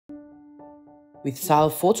With Saal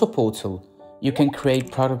Photo Portal, you can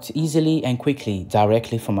create products easily and quickly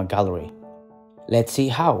directly from a gallery. Let's see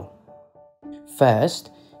how. First,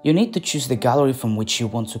 you need to choose the gallery from which you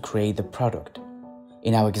want to create the product.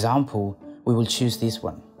 In our example, we will choose this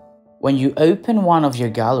one. When you open one of your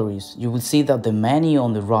galleries, you will see that the menu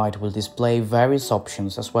on the right will display various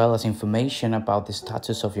options as well as information about the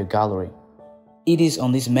status of your gallery. It is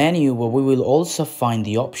on this menu where we will also find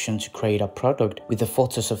the option to create a product with the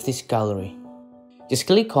photos of this gallery. Just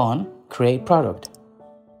click on Create Product.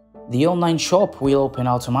 The online shop will open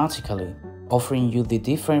automatically, offering you the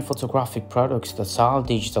different photographic products that Saal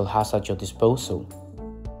Digital has at your disposal.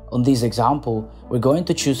 On this example, we're going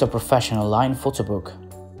to choose a professional line photo book.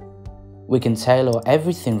 We can tailor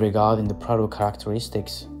everything regarding the product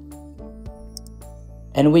characteristics.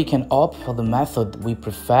 And we can opt for the method we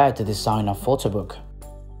prefer to design a photo book.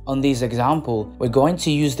 On this example, we're going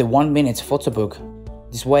to use the 1-minute photo book.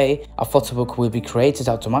 This way, a photo book will be created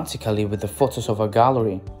automatically with the photos of our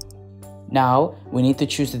gallery. Now, we need to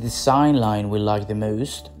choose the design line we like the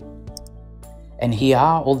most. And here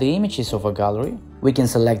are all the images of our gallery. We can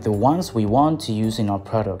select the ones we want to use in our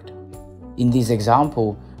product. In this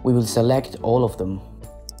example, we will select all of them.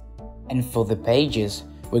 And for the pages,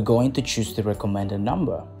 we're going to choose the recommended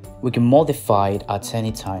number. We can modify it at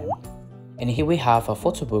any time. And here we have a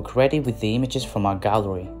photo book ready with the images from our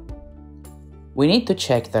gallery. We need to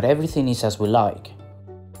check that everything is as we like.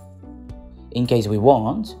 In case we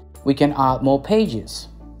want, we can add more pages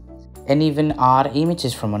and even add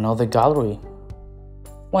images from another gallery.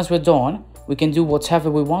 Once we're done, we can do whatever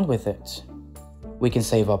we want with it. We can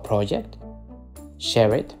save our project,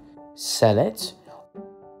 share it, sell it,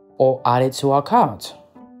 or add it to our cart.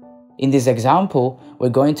 In this example, we're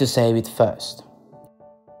going to save it first.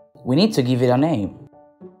 We need to give it a name.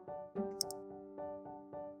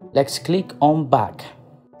 Let's click on Back.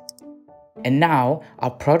 And now our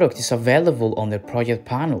product is available on the project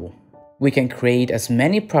panel. We can create as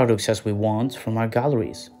many products as we want from our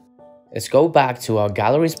galleries. Let's go back to our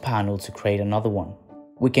galleries panel to create another one.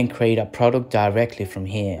 We can create a product directly from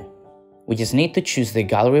here. We just need to choose the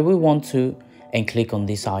gallery we want to and click on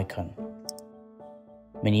this icon.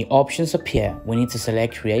 Many options appear. We need to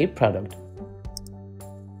select Create Product.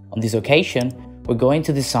 On this occasion, we're going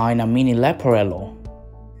to design a mini leporello.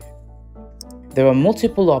 There are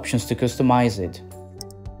multiple options to customize it.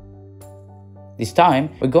 This time,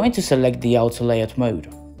 we're going to select the Auto Layout mode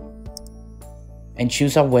and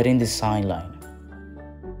choose our wedding design line.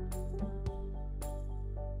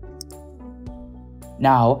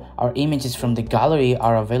 Now, our images from the gallery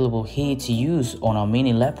are available here to use on our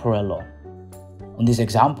mini leporello. On this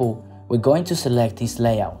example, we're going to select this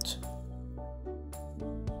layout.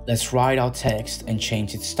 Let's write our text and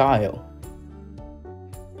change its style.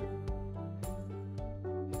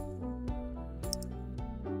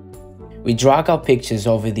 We drag our pictures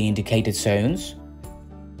over the indicated zones.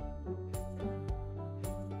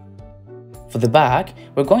 For the back,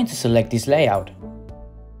 we're going to select this layout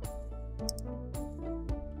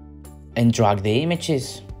and drag the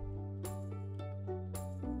images.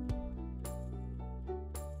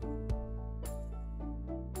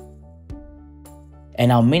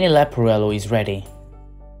 And our mini leporello is ready.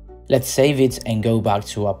 Let's save it and go back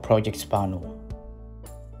to our projects panel.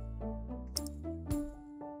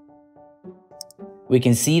 We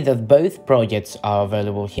can see that both projects are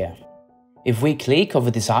available here. If we click over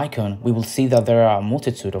this icon, we will see that there are a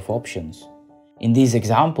multitude of options. In this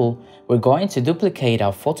example, we're going to duplicate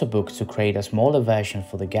our photo book to create a smaller version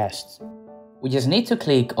for the guests. We just need to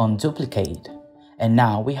click on Duplicate, and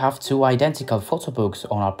now we have two identical photo books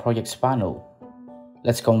on our projects panel.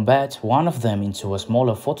 Let's convert one of them into a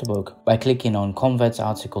smaller photo book by clicking on Convert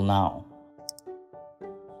Article Now.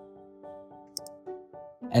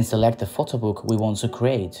 And select the photo book we want to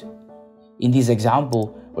create. In this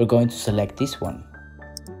example, we're going to select this one.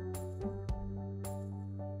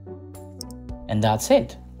 And that's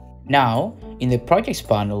it. Now, in the projects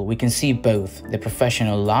panel, we can see both the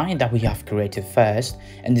professional line that we have created first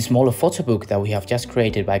and the smaller photo book that we have just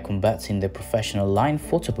created by converting the professional line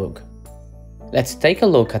photo book. Let's take a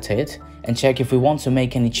look at it and check if we want to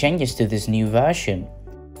make any changes to this new version.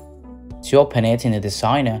 To open it in the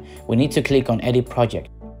designer, we need to click on Edit Project.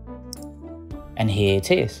 And here it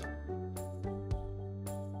is.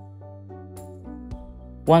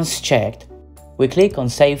 Once checked, we click on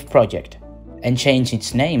Save Project and change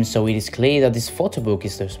its name so it is clear that this photo book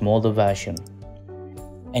is the smaller version.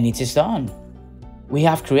 And it is done. We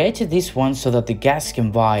have created this one so that the guests can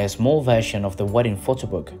buy a small version of the wedding photo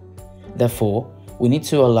book. Therefore, we need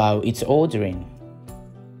to allow its ordering.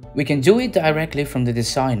 We can do it directly from the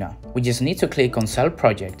designer. We just need to click on Sell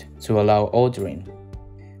Project to allow ordering.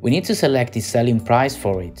 We need to select the selling price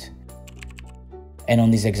for it. And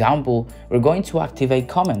on this example, we're going to activate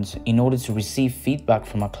comments in order to receive feedback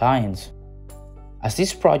from our clients. As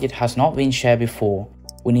this project has not been shared before,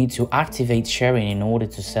 we need to activate sharing in order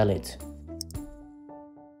to sell it.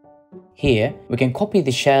 Here, we can copy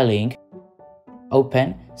the share link,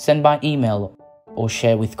 open, send by email, or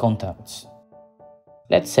share with contacts.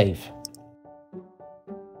 Let's save.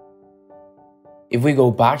 If we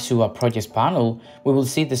go back to our projects panel, we will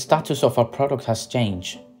see the status of our product has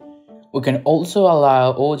changed. We can also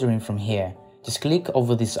allow ordering from here. Just click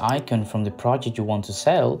over this icon from the project you want to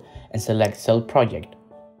sell and select Sell Project.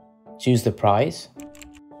 Choose the price.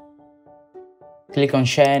 Click on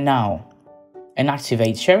Share Now and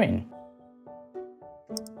activate sharing.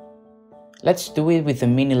 Let's do it with the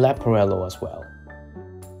mini Leporello as well.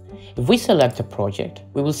 If we select a project,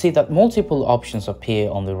 we will see that multiple options appear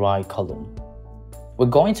on the right column. We're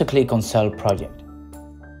going to click on Sell Project.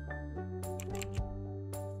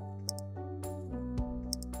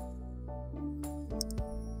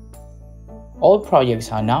 All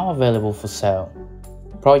projects are now available for sale.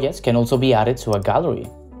 Projects can also be added to a gallery.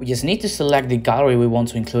 We just need to select the gallery we want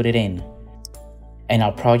to include it in. And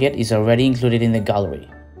our project is already included in the gallery.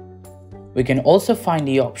 We can also find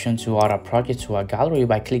the option to add a project to our gallery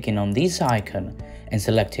by clicking on this icon and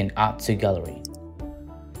selecting Add to Gallery.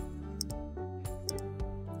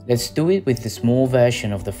 Let's do it with the small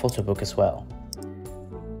version of the photo book as well.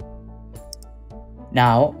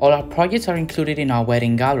 Now, all our projects are included in our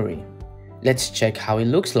wedding gallery. Let's check how it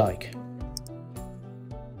looks like.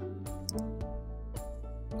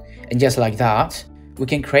 And just like that, we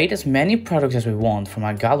can create as many products as we want from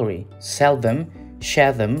our gallery, sell them,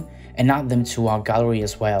 share them, and add them to our gallery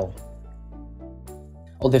as well.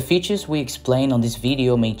 All the features we explain on this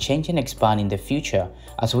video may change and expand in the future,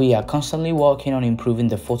 as we are constantly working on improving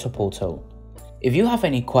the photo portal. If you have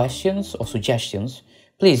any questions or suggestions,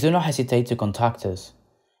 please do not hesitate to contact us.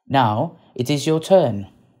 Now, it is your turn.